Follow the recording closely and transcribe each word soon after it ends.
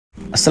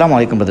Assalamu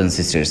alaikum, brothers and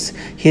sisters.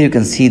 Here you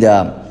can see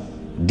the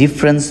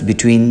difference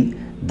between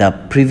the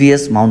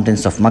previous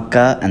mountains of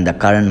Mecca and the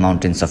current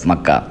mountains of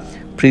Mecca.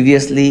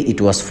 Previously, it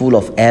was full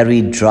of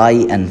arid, dry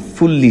and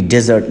fully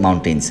desert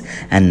mountains.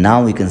 And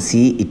now you can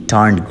see it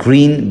turned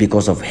green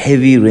because of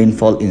heavy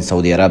rainfall in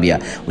Saudi Arabia.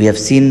 We have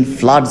seen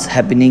floods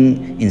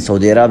happening in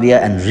Saudi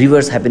Arabia and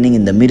rivers happening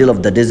in the middle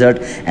of the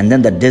desert. And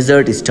then the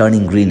desert is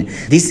turning green.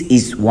 This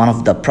is one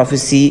of the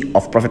prophecy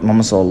of Prophet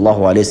Muhammad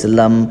sallallahu alaihi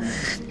wasallam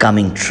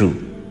coming true.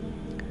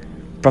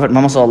 Prophet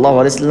Muhammad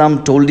sallallahu alaihi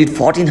wasallam told it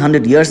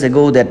 1400 years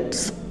ago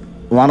that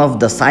one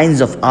of the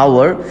signs of the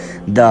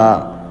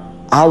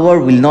hour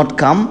will not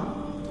come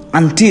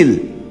until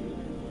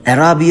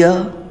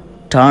Arabia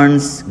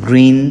turns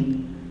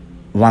green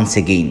once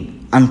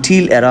again,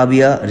 until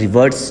Arabia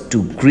reverts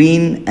to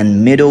green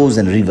and meadows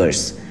and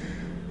rivers.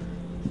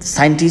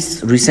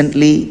 Scientists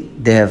recently,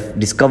 they have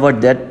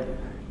discovered that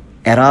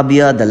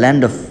Arabia, the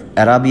land of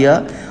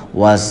Arabia,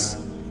 was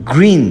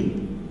green.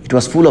 It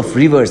was full of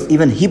rivers.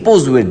 Even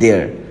hippos were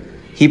there.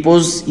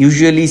 Hippos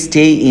usually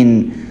stay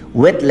in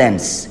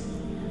wetlands.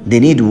 They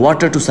need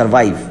water to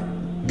survive.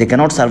 They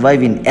cannot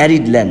survive in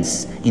arid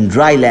lands, in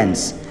dry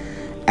lands.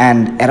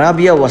 And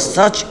Arabia was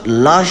such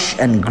lush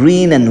and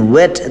green and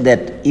wet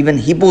that even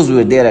hippos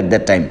were there at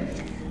that time.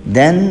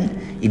 Then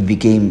it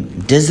became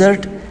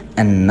desert,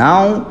 and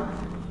now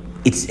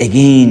it's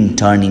again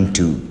turning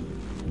to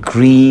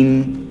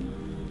green,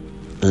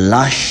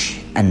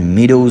 lush and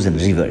meadows and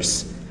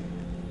rivers.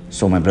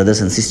 So my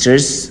brothers and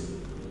sisters,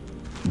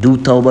 do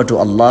tawbah to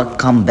Allah,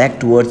 come back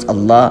towards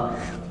Allah,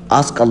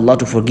 ask Allah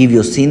to forgive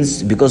your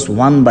sins, because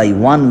one by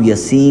one we are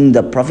seeing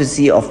the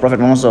prophecy of Prophet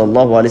Muhammad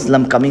sallallahu alaihi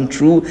wasallam coming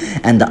true,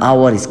 and the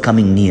hour is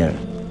coming near.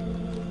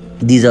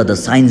 These are the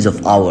signs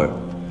of hour.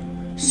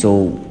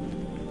 So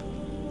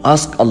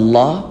ask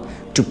Allah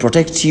to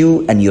protect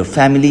you and your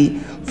family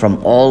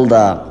from all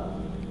the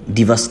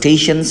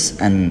devastations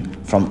and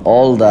from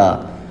all the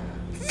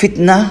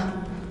fitna,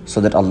 so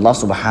that Allah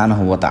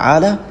subhanahu wa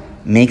ta'ala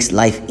makes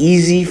life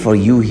easy for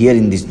you here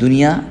in this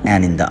dunya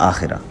and in the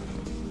akhirah.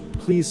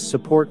 Please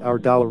support our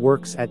dawah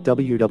works at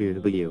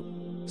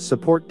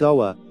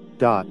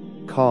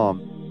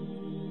www.supportdawah.com.